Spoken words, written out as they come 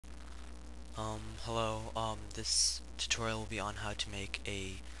Hello. This tutorial will be on how to make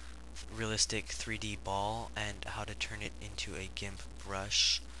a realistic 3D ball and how to turn it into a GIMP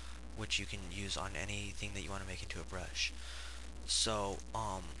brush, which you can use on anything that you want to make into a brush. So,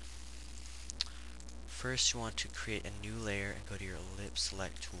 first you want to create a new layer and go to your ellipse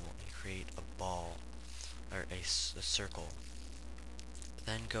select tool and create a ball, or a circle.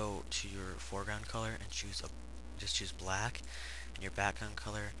 Then go to your foreground color and just choose black, and your background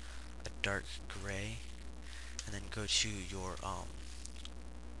color a dark gray, and then go to your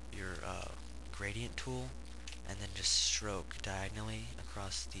gradient tool and then just stroke diagonally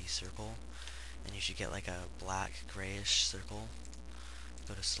across the circle, and you should get like a black grayish circle.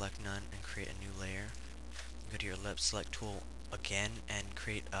 Go to select none and create a new layer. Go to your ellipse select tool again and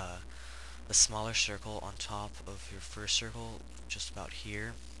create a smaller circle on top of your first circle, just about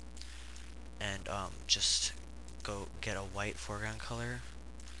here, and just go get a white foreground color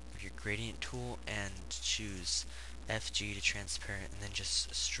with your gradient tool and choose FG to transparent, and then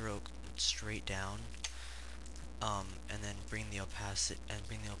just stroke straight down, and then bring the opacity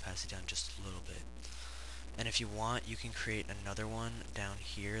down just a little bit. And if you want, you can create another one down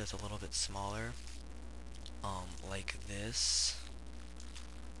here that's a little bit smaller, like this,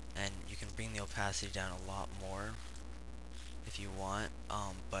 and you can bring the opacity down a lot more if you want,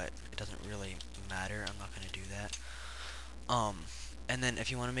 but it doesn't really matter. I'm not going to do that. Um, and then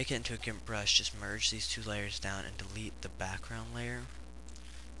if you want to make it into a GIMP brush, just merge these two layers down and delete the background layer,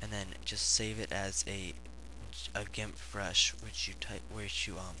 and then just save it as a GIMP brush, which you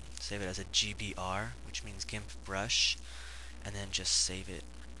save it as a GBR, which means GIMP brush, and then just save it,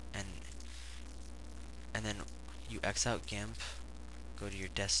 and then you X out GIMP, go to your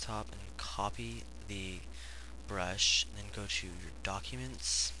desktop and copy the brush, and then go to your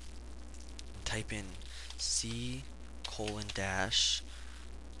documents and type in C colon dash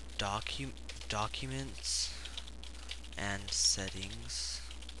documents and settings,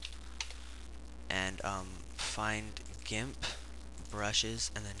 and find GIMP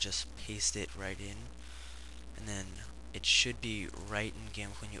brushes, and then just paste it right in, and then it should be right in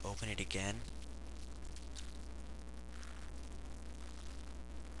GIMP when you open it again.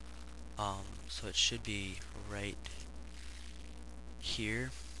 So it should be right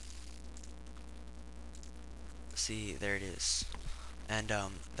here. See, there it is. And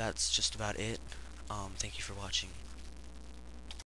that's just about it. Thank you for watching.